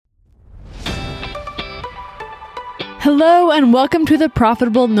Hello and welcome to the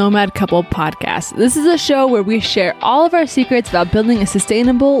Profitable Nomad Couple podcast. This is a show where we share all of our secrets about building a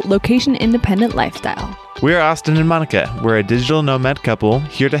sustainable, location-independent lifestyle. We're Austin and Monica. We're a digital nomad couple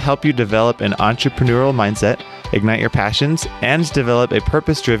here to help you develop an entrepreneurial mindset, ignite your passions, and develop a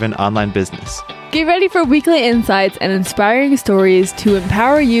purpose-driven online business. Get ready for weekly insights and inspiring stories to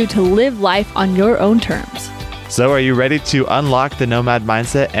empower you to live life on your own terms. So are you ready to unlock the nomad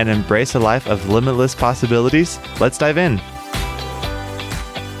mindset and embrace a life of limitless possibilities? Let's dive in.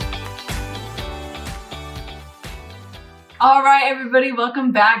 All right, everybody,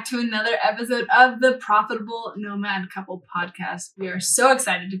 welcome back to another episode of the Profitable Nomad Couple podcast. We are so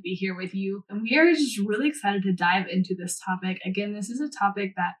excited to be here with you, and we are just really excited to dive into this topic. Again, this is a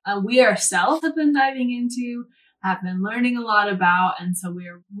topic that we ourselves have been diving into, have been learning a lot about, and so we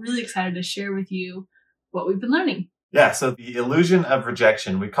are really excited to share with you what we've been learning. Yeah, so the illusion of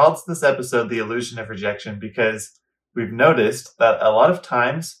rejection. We called this episode the illusion of rejection because we've noticed that a lot of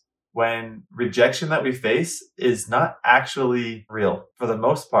times when rejection that we face is not actually real, for the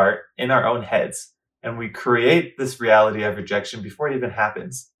most part, in our own heads. And we create this reality of rejection before it even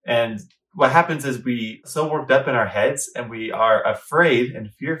happens. And what happens is we so worked up in our heads and we are afraid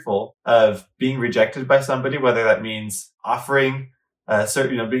and fearful of being rejected by somebody, whether that means offering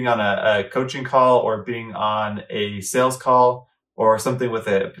being on a coaching call or being on a sales call or something with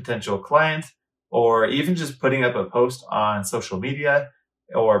a potential client, or even just putting up a post on social media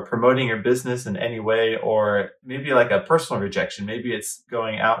or promoting your business in any way, or maybe like a personal rejection. Maybe it's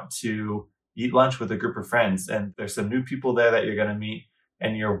going out to eat lunch with a group of friends and there's some new people there that you're going to meet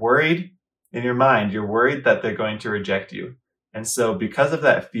and you're worried in your mind, you're worried that they're going to reject you. And so because of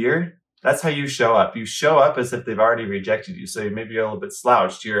that fear, that's how you show up. You show up as if they've already rejected you. So maybe you're a little bit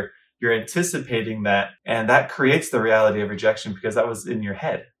slouched. You're anticipating that, and that creates the reality of rejection because that was in your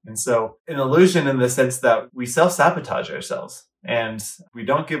head. And so an illusion in the sense that we self-sabotage ourselves and we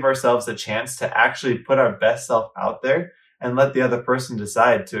don't give ourselves a chance to actually put our best self out there and let the other person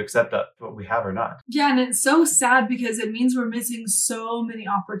decide to accept what we have or not. Yeah, and it's so sad because it means we're missing so many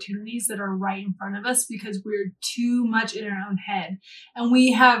opportunities that are right in front of us because we're too much in our own head. And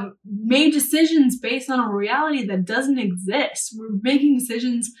we have made decisions based on a reality that doesn't exist. We're making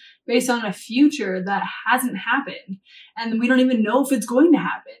decisions based on a future that hasn't happened. And we don't even know if it's going to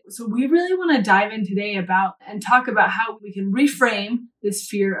happen. So we really want to dive in today and talk about how we can reframe this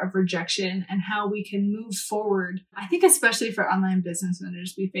fear of rejection and how we can move forward. I think especially for online business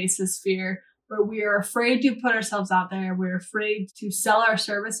owners, we face this fear where we are afraid to put ourselves out there. We're afraid to sell our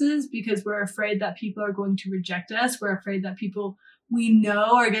services because we're afraid that people are going to reject us. We're afraid that people we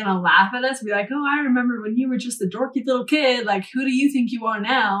know are going to laugh at us and be like, oh, I remember when you were just a dorky little kid. Like, who do you think you are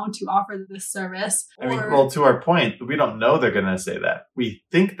now to offer this service? To our point, we don't know they're going to say that. We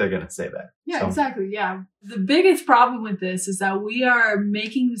think they're going to say that. Yeah, exactly. Yeah. The biggest problem with this is that we are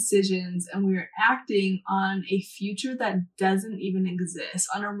making decisions and we are acting on a future that doesn't even exist,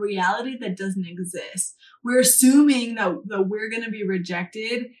 on a reality that doesn't exist. We're assuming that we're going to be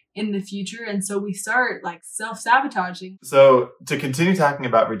rejected in the future. And so we start like self-sabotaging. So to continue talking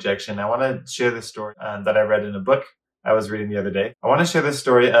about rejection, I want to share this story that I read in a book I was reading the other day. I want to share this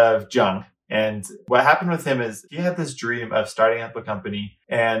story of Jung. And what happened with him is he had this dream of starting up a company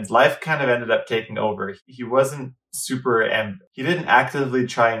and life kind of ended up taking over. He wasn't he didn't actively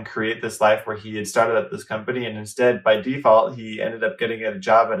try and create this life where he had started up this company. And instead, by default, he ended up getting a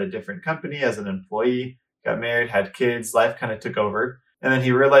job at a different company as an employee, got married, had kids, life kind of took over. And then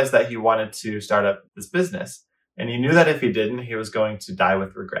he realized that he wanted to start up this business. And he knew that if he didn't, he was going to die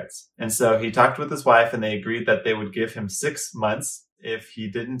with regrets. And so he talked with his wife and they agreed that they would give him 6 months. If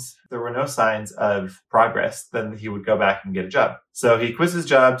there were no signs of progress, then he would go back and get a job. So he quits his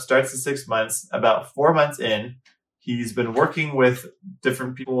job, starts the 6 months. About 4 months in, he's been working with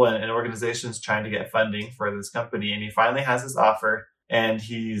different people and organizations trying to get funding for this company. And he finally has his offer and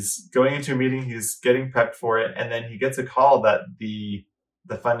he's going into a meeting. He's getting prepped for it. And then he gets a call that the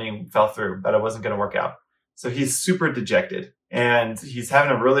funding fell through, that it wasn't going to work out. So he's super dejected and he's having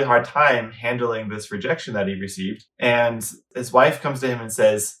a really hard time handling this rejection that he received. And his wife comes to him and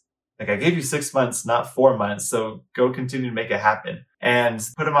says, like, I gave you 6 months, not 4 months. So go continue to make it happen, and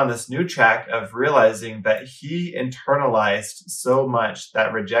put him on this new track of realizing that he internalized so much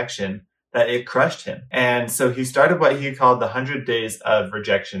that rejection that it crushed him. And so he started what he called the 100 days of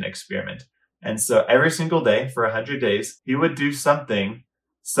rejection experiment. And so every single day for 100 days, he would do something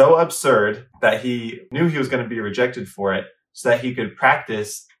so absurd that he knew he was going to be rejected for it so that he could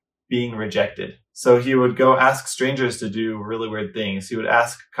practice being rejected. So he would go ask strangers to do really weird things. He would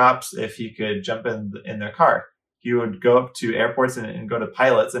ask cops if he could jump in their car. he would go up to airports and go to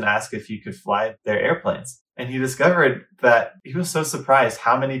pilots and ask if he could fly their airplanes. And he discovered that he was so surprised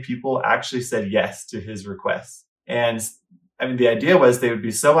how many people actually said yes to his requests. And I mean, the idea was they would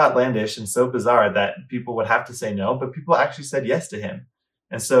be so outlandish and so bizarre that people would have to say no, but people actually said yes to him.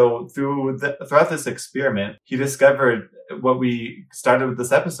 And so throughout this experiment, he discovered what we started with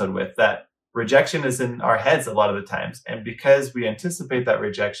this episode with, that rejection is in our heads a lot of the times. And because we anticipate that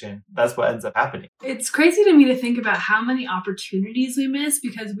rejection, that's what ends up happening. It's crazy to me to think about how many opportunities we miss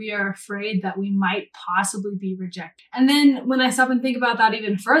because we are afraid that we might possibly be rejected. And then when I stop and think about that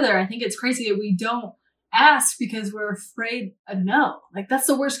even further, I think it's crazy that we don't ask because we're afraid of no. Like, that's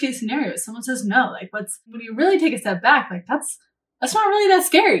the worst case scenario. If someone says no, like, when you really take a step back, like, that's not really that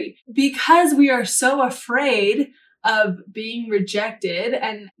scary, because we are so afraid of being rejected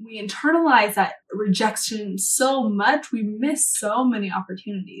and we internalize that rejection so much, we miss so many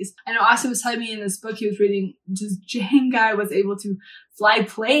opportunities. I know Austin was telling me in this book he was reading, this Jane guy was able to fly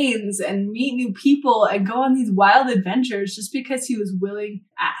planes and meet new people and go on these wild adventures just because he was willing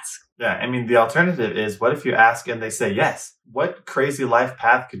to ask. Yeah, I mean, the alternative is, what if you ask and they say yes? What crazy life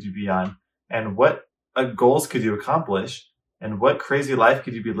path could you be on? And what goals could you accomplish? And what crazy life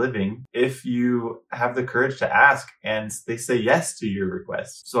could you be living if you have the courage to ask and they say yes to your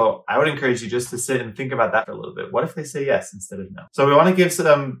request? So I would encourage you just to sit and think about that for a little bit. What if they say yes instead of no? So we want to give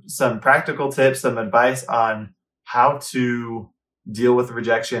some practical tips, some advice on how to deal with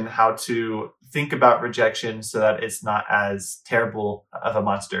rejection, how to think about rejection so that it's not as terrible of a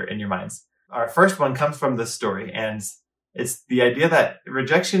monster in your minds. Our first one comes from this story, and it's the idea that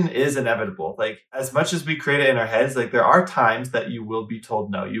rejection is inevitable. Like, as much as we create it in our heads, like, there are times that you will be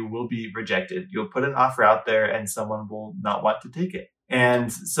told no, you will be rejected. You'll put an offer out there and someone will not want to take it. And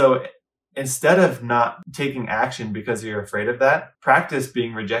so instead of not taking action because you're afraid of that, practice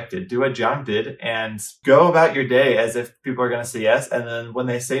being rejected. Do what John did and go about your day as if people are going to say yes. And then when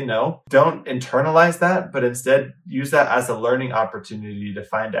they say no, don't internalize that, but instead use that as a learning opportunity to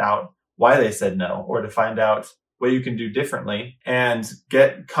find out why they said no, or to find out what you can do differently, and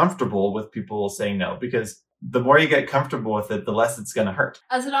get comfortable with people saying no, because the more you get comfortable with it, the less it's going to hurt.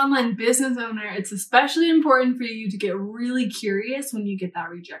 As an online business owner, it's especially important for you to get really curious when you get that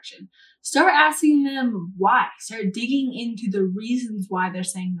rejection. Start asking them why. Start digging into the reasons why they're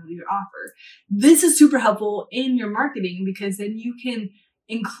saying no to your offer. This is super helpful in your marketing because then you can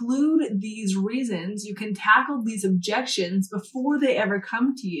include these reasons, you can tackle these objections before they ever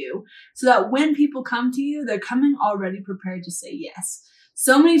come to you, so that when people come to you, they're coming already prepared to say yes.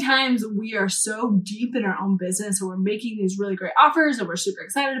 So many times we are so deep in our own business and we're making these really great offers and we're super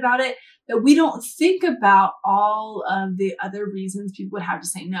excited about it that we don't think about all of the other reasons people would have to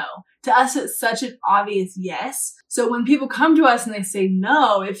say no. To us, it's such an obvious yes. So when people come to us and they say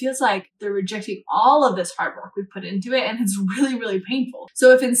no, it feels like they're rejecting all of this hard work we put into it, and it's really, really painful.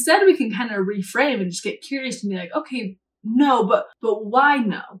 So if instead we can kind of reframe and just get curious and be like, okay, no, but why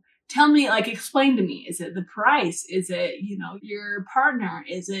no? Tell me, like, explain to me. Is it the price? Is it, your partner?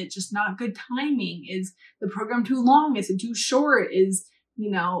 Is it just not good timing? Is the program too long? Is it too short?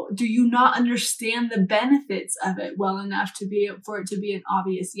 Do you not understand the benefits of it well enough for it to be an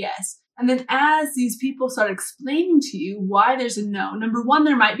obvious yes? And then as these people start explaining to you why there's a no, number one,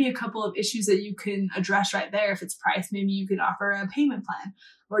 there might be a couple of issues that you can address right there. If it's price, maybe you can offer a payment plan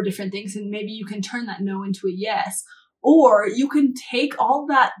or different things, and maybe you can turn that no into a yes. Or you can take all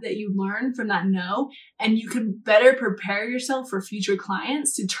that you learned from that no, and you can better prepare yourself for future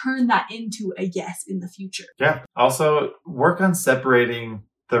clients to turn that into a yes in the future. Yeah. Also, work on separating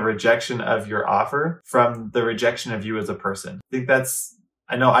the rejection of your offer from the rejection of you as a person.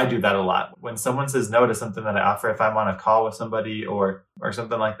 I know I do that a lot. When someone says no to something that I offer, if I'm on a call with somebody or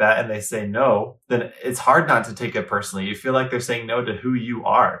something like that, and they say no, then it's hard not to take it personally. You feel like they're saying no to who you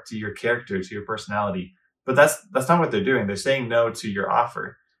are, to your character, to your personality. But that's not what they're doing. They're saying no to your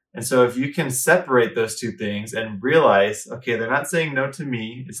offer. And so if you can separate those two things and realize, okay, they're not saying no to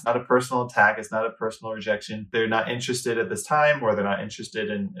me. It's not a personal attack. It's not a personal rejection. They're not interested at this time, or they're not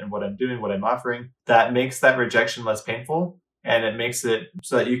interested in what I'm doing, what I'm offering. That makes that rejection less painful. And it makes it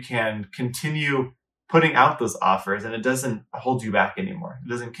so that you can continue putting out those offers, and it doesn't hold you back anymore. It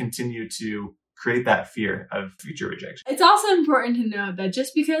doesn't continue to create that fear of future rejection. It's also important to note that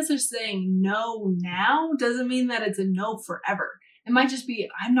just because they're saying no now doesn't mean that it's a no forever. It might just be,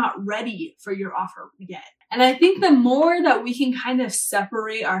 I'm not ready for your offer yet. And I think the more that we can kind of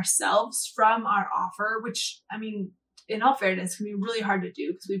separate ourselves from our offer, which, in all fairness, can be really hard to do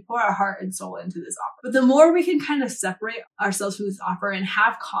because we pour our heart and soul into this offer. But the more we can kind of separate ourselves from this offer and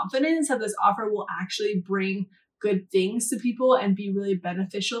have confidence that this offer will actually bring good things to people and be really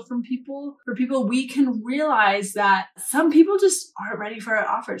beneficial for people, we can realize that some people just aren't ready for our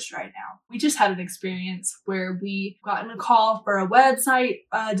offers right now. We just had an experience where we got in a call for a website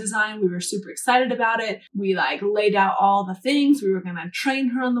design. We were super excited about it. We laid out all the things. We were going to train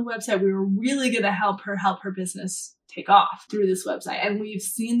her on the website. We were really going to help her business take off through this website. And we've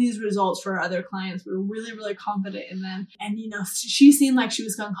seen these results for our other clients. We were really, really confident in them. And, she seemed like she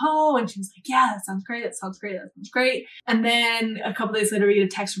was going home and she was like, yeah, that sounds great. That sounds great. That sounds great. And then a couple days later, we get a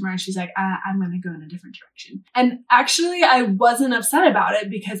text from her and she's like, I'm going to go in a different direction. And actually, I wasn't upset about it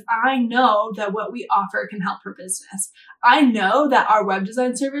because I know that what we offer can help her business. I know that our web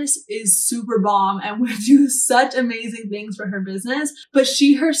design service is super bomb and we do such amazing things for her business, but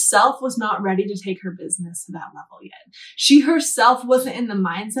she herself was not ready to take her business to that level yet. She herself wasn't in the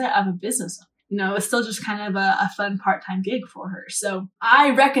mindset of a business owner. It was still just kind of a fun part-time gig for her. So I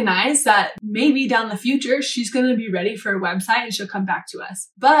recognize that maybe down the future, she's going to be ready for a website and she'll come back to us.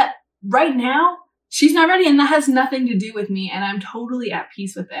 But right now, she's not ready, and that has nothing to do with me, and I'm totally at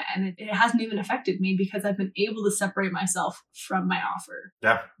peace with it. And it hasn't even affected me because I've been able to separate myself from my offer.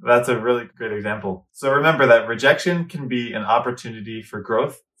 Yeah, that's a really great example. So remember that rejection can be an opportunity for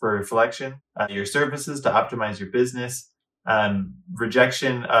growth, for reflection, your services to optimize your business.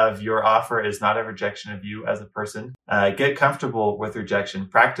 Rejection of your offer is not a rejection of you as a person. Get comfortable with rejection,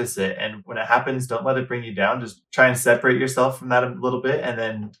 practice it. And when it happens, don't let it bring you down. Just try and separate yourself from that a little bit and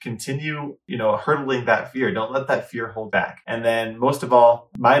then continue, hurdling that fear. Don't let that fear hold back. And then most of all,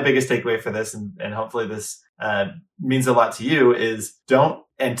 my biggest takeaway for this, and hopefully this means a lot to you, is don't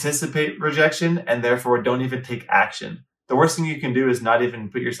anticipate rejection and therefore don't even take action. The worst thing you can do is not even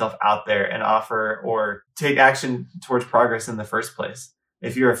put yourself out there and offer or take action towards progress in the first place.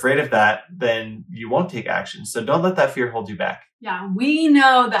 If you're afraid of that, then you won't take action. So don't let that fear hold you back. Yeah, we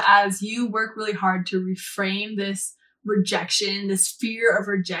know that as you work really hard to reframe this rejection, this fear of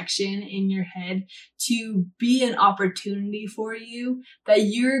rejection in your head to be an opportunity for you, that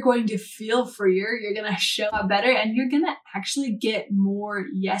you're going to feel freer, you're going to show up better, and you're going to actually get more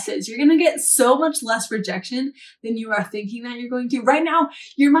yeses. You're going to get so much less rejection than you are thinking that you're going to. Right now,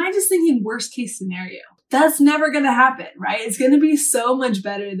 your mind is thinking worst case scenario. That's never going to happen, right? It's going to be so much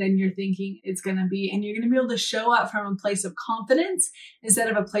better than you're thinking it's going to be. And you're going to be able to show up from a place of confidence instead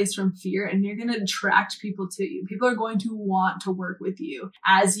of a place from fear. And you're going to attract people to you. People are going to want to work with you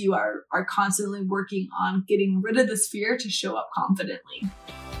as you are constantly working on getting rid of this fear to show up confidently.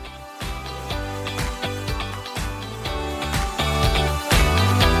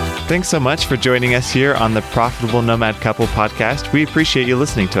 Thanks so much for joining us here on the Profitable Nomad Couple podcast. We appreciate you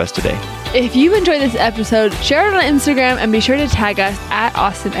listening to us today. If you enjoyed this episode, share it on Instagram and be sure to tag us at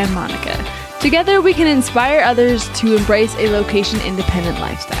Austin and Monica. Together, we can inspire others to embrace a location-independent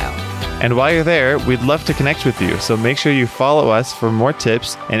lifestyle. And while you're there, we'd love to connect with you. So make sure you follow us for more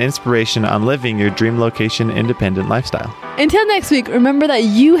tips and inspiration on living your dream location-independent lifestyle. Until next week, remember that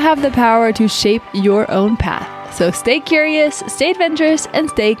you have the power to shape your own path. So stay curious, stay adventurous, and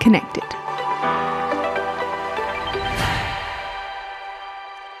stay connected.